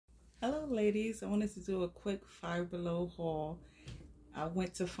Hello ladies, I wanted to do a quick Fivebelow haul. I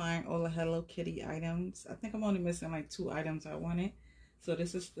went to find all the Hello Kitty items. I think I'm only missing like 2 items I wanted. So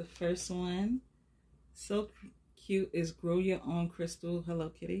this is the first one. So cute, is Grow Your Own Crystal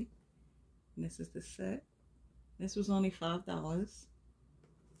Hello Kitty. And this is the set. This was only $5.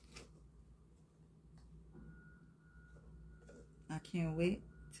 I can't wait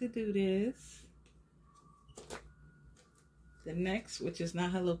to do this. The next, which is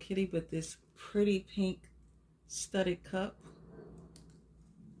not Hello Kitty, but this pretty pink studded cup.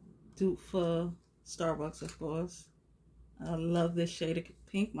 Dupe for Starbucks, of course. I love this shade of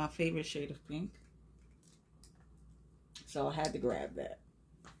pink, my favorite shade of pink. So I had to grab that.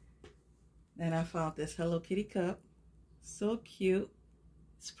 Then I found this Hello Kitty cup. So cute.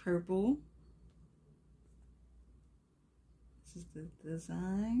 It's purple. This is the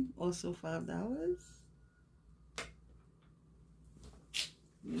design. Also $5.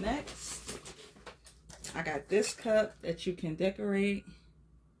 Next, I got this cup that you can decorate.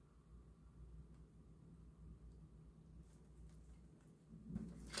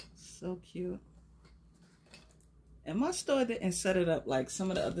 So cute. And my store didn't set it up like some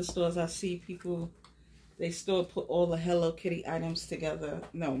of the other stores I see people, they still put all the Hello Kitty items together.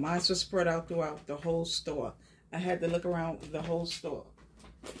 No, mine was spread out throughout the whole store. I had to look around the whole store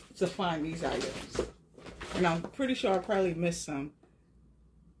to find these items. And I'm pretty sure I probably missed some.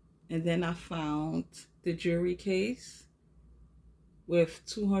 And then I found the jewelry case with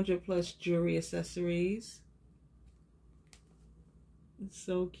 200 plus jewelry accessories. It's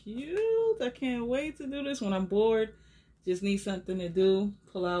so cute. I can't wait to do this when I'm bored. Just need something to do.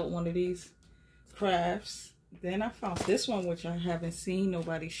 Pull out one of these crafts. Then I found this one, which I haven't seen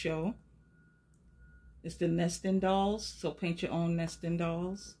nobody show. It's the nesting dolls. So paint your own nesting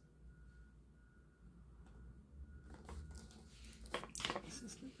dolls. This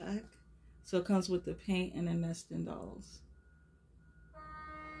is the back. So it comes with the paint and the nesting dolls.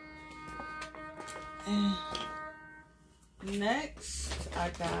 And next, I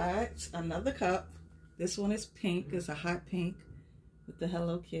got another cup. This one is pink. It's a hot pink with the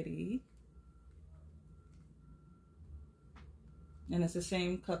Hello Kitty. And it's the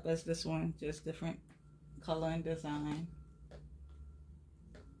same cup as this one, just different color and design.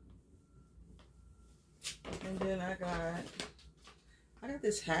 And then I got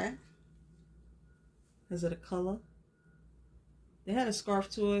this hat because of the color. They had a scarf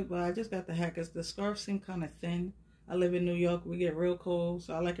to it, but I just got the hat because the scarf seemed kind of thin. I live in New York. We get real cold,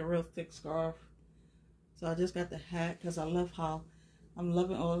 so I like a real thick scarf. So I just got the hat because I love how I'm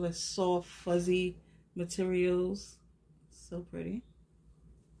loving all the soft, fuzzy materials. So pretty.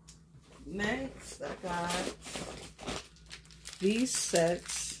 Next, I got these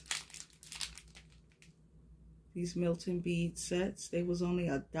sets. These Milton bead sets. They was only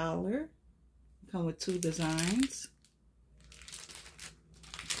 $1. Come with 2 designs.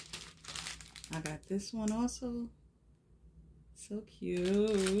 I got this one also. So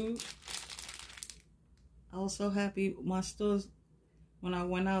cute. I was so happy. My stores, when I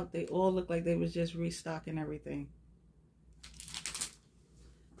went out, they all looked like they was just restocking everything.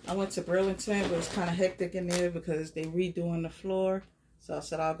 I went to Burlington, but it's kind of hectic in there because they redoing the floor. So I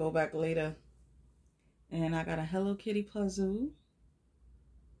said I'll go back later. And I got a Hello Kitty puzzle.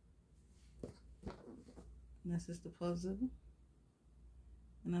 And this is the puzzle.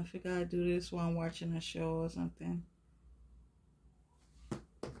 And I figured I'd do this while I'm watching a show or something.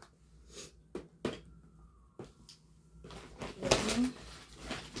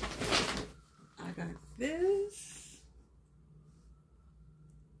 I got this.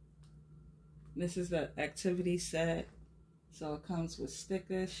 This is the activity set. So it comes with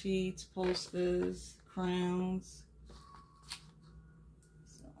sticker sheets, posters, crowns.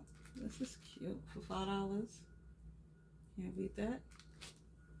 So this is cute for $5. Can't beat that.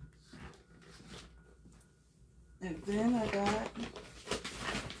 And then I got,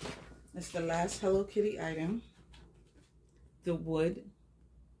 it's the last Hello Kitty item, the wood,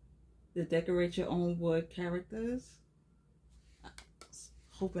 the decorate your own wood characters. I was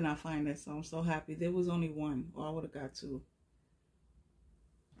hoping I find this, so I'm so happy. There was only 1, or I would have got 2.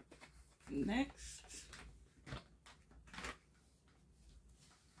 Next,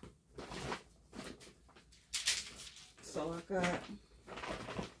 so I got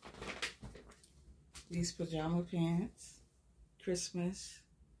these pajama pants, Christmas.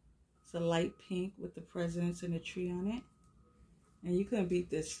 It's a light pink with the presents and a tree on it. And you couldn't beat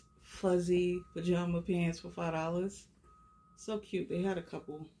this fuzzy pajama pants for $5. So cute. They had a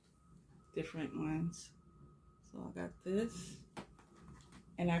couple different ones. So I got this.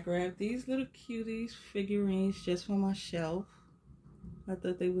 And I grabbed these little cuties figurines just for my shelf. I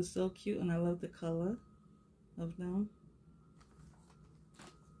thought they were so cute, and I love the color of them.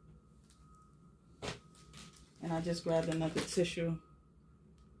 And I just grabbed another tissue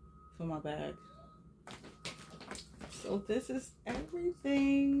for my bag. So this is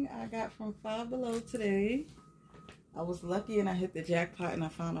everything I got from Fivebelow today. I was lucky and I hit the jackpot and I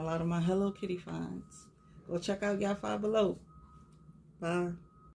found a lot of my Hello Kitty finds. Go check out y'all Fivebelow. Bye.